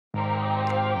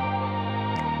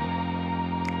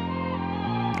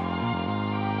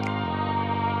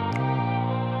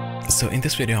So in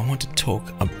this video I want to talk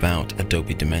about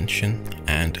Adobe Dimension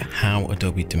and how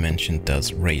Adobe Dimension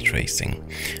does ray tracing.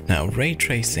 Now ray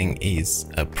tracing is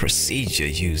a procedure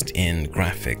used in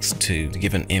graphics to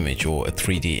give an image or a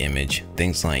 3D image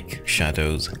things like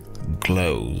shadows,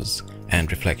 glows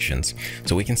and reflections.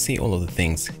 So we can see all of the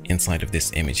things inside of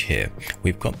this image here.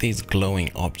 We've got these glowing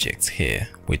objects here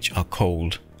which are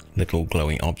called little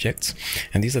glowing objects,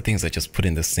 and these are things that just put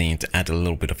in the scene to add a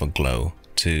little bit of a glow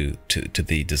to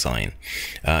the design.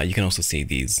 You can also see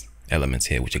these elements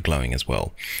here which are glowing as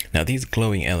well. Now these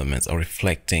glowing elements are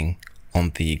reflecting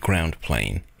on the ground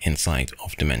plane inside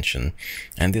of Dimension,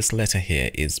 and this letter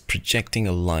here is projecting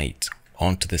a light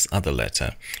onto this other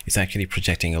letter. It's actually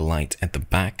projecting a light at the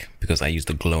back because I used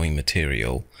the glowing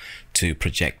material to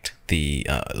project the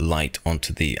light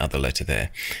onto the other letter there,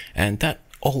 and that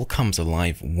all comes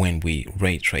alive when we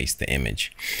ray trace the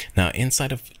image. Now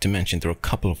inside of Dimension there are a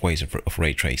couple of ways of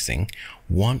ray tracing.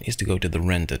 One is to go to the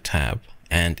render tab,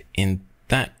 and in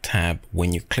that tab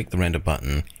when you click the render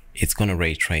button it's going to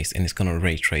ray trace, and it's going to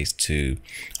ray trace to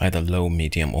either low,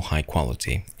 medium or high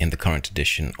quality in the current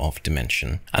edition of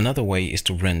Dimension. Another way is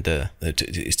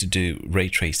to do ray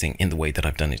tracing in the way that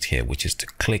I've done it here, which is to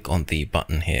click on the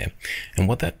button here, and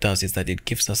what that does is that it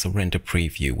gives us a render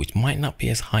preview which might not be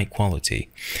as high quality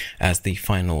as the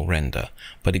final render,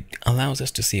 but it allows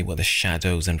us to see what the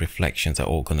shadows and reflections are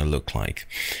all going to look like.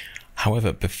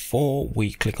 However, before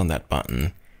we click on that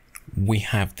button we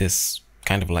have this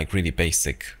kind of like really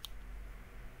basic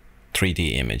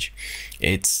 3D image.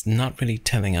 It's not really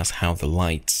telling us how the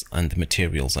lights and the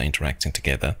materials are interacting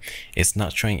together. It's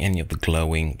not showing any of the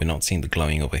glowing. We're not seeing the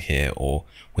glowing over here or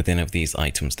with any of these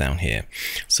items down here.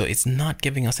 So it's not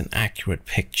giving us an accurate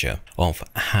picture of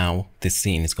how this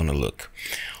scene is going to look.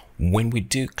 When we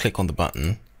do click on the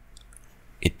button,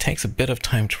 it takes a bit of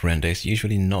time to render. It's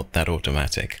usually not that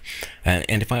automatic. And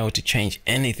if I were to change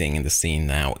anything in the scene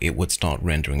now, it would start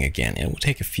rendering again. It will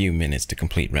take a few minutes to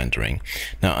complete rendering.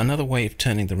 Now, another way of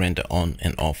turning the render on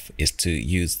and off is to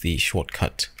use the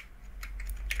shortcut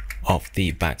of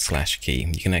the / key.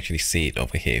 You can actually see it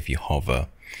over here. If you hover,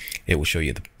 it will show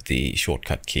you the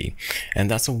shortcut key.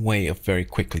 And that's a way of very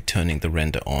quickly turning the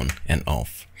render on and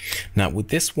off. Now with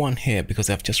this one here, because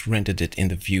I've just rendered it in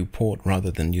the viewport rather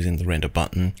than using the render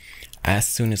button, as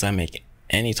soon as I make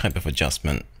any type of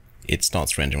adjustment, it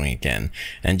starts rendering again.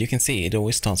 And you can see it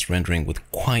always starts rendering with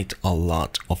quite a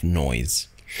lot of noise.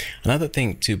 Another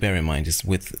thing to bear in mind is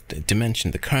with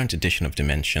Dimension, the current edition of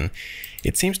Dimension,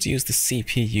 it seems to use the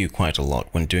CPU quite a lot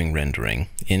when doing rendering.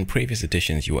 In previous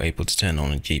editions you were able to turn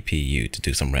on a GPU to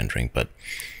do some rendering, but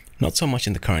not so much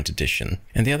in the current edition.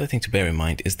 And the other thing to bear in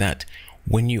mind is that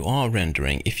when you are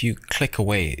rendering, if you click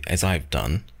away as I've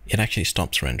done, it actually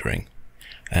stops rendering.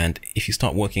 And if you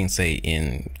start working, say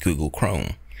in Google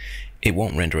Chrome, it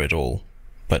won't render at all.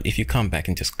 But if you come back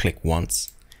and just click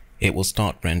once, it will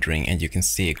start rendering, and you can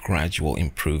see a gradual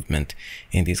improvement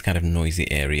in these kind of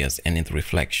noisy areas and in the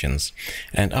reflections.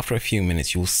 And after a few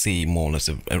minutes, you'll see more or less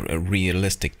a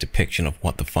realistic depiction of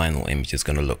what the final image is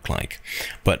going to look like.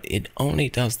 But it only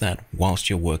does that whilst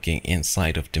you're working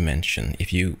inside of Dimension.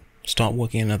 If you start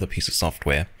working another piece of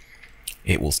software,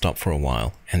 it will stop for a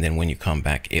while, and then when you come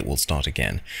back it will start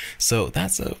again. So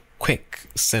that's a quick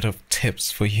set of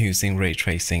tips for using ray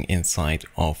tracing inside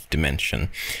of Dimension.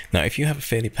 Now if you have a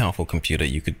fairly powerful computer,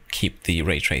 you could keep the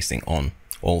ray tracing on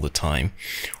all the time,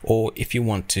 or if you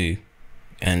want to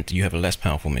and you have a less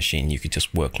powerful machine, you could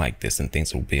just work like this and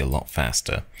things will be a lot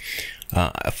faster.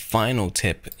 A final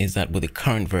tip is that with the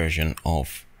current version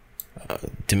of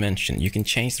Dimension, you can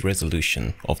change the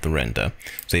resolution of the render.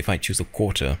 So if I choose a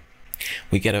quarter,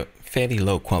 we get a fairly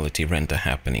low quality render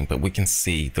happening, but we can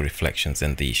see the reflections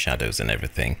and the shadows and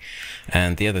everything.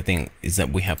 And the other thing is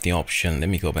that we have the option, let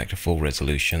me go back to full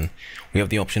resolution, we have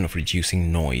the option of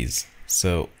reducing noise.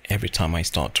 So every time I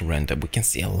start to render, we can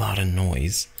see a lot of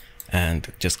noise,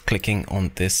 and just clicking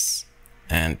on this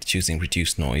and choosing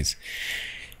reduce noise,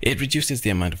 it reduces the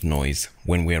amount of noise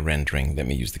when we're rendering. Let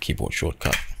me use the keyboard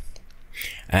shortcut.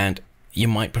 And you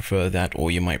might prefer that, or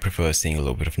you might prefer seeing a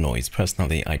little bit of noise.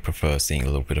 Personally, I prefer seeing a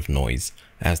little bit of noise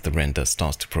as the render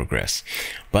starts to progress.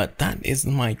 But that is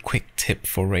my quick tip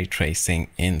for ray tracing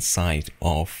inside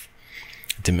of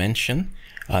Dimension.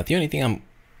 The only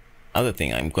other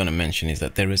thing I'm going to mention is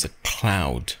that there is a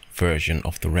cloud version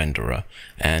of the renderer,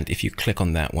 and if you click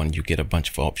on that one, you get a bunch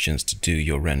of options to do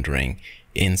your rendering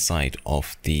inside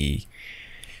of the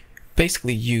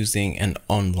basically using an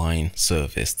online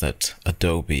service that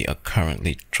Adobe are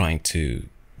currently trying to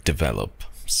develop.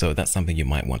 So that's something you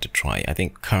might want to try. I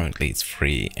think currently it's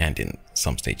free, and in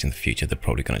some stage in the future they're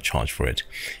probably going to charge for it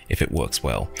if it works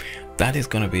well. That is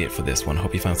going to be it for this one.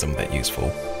 Hope you found some of that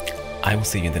useful. I will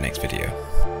see you in the next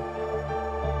video.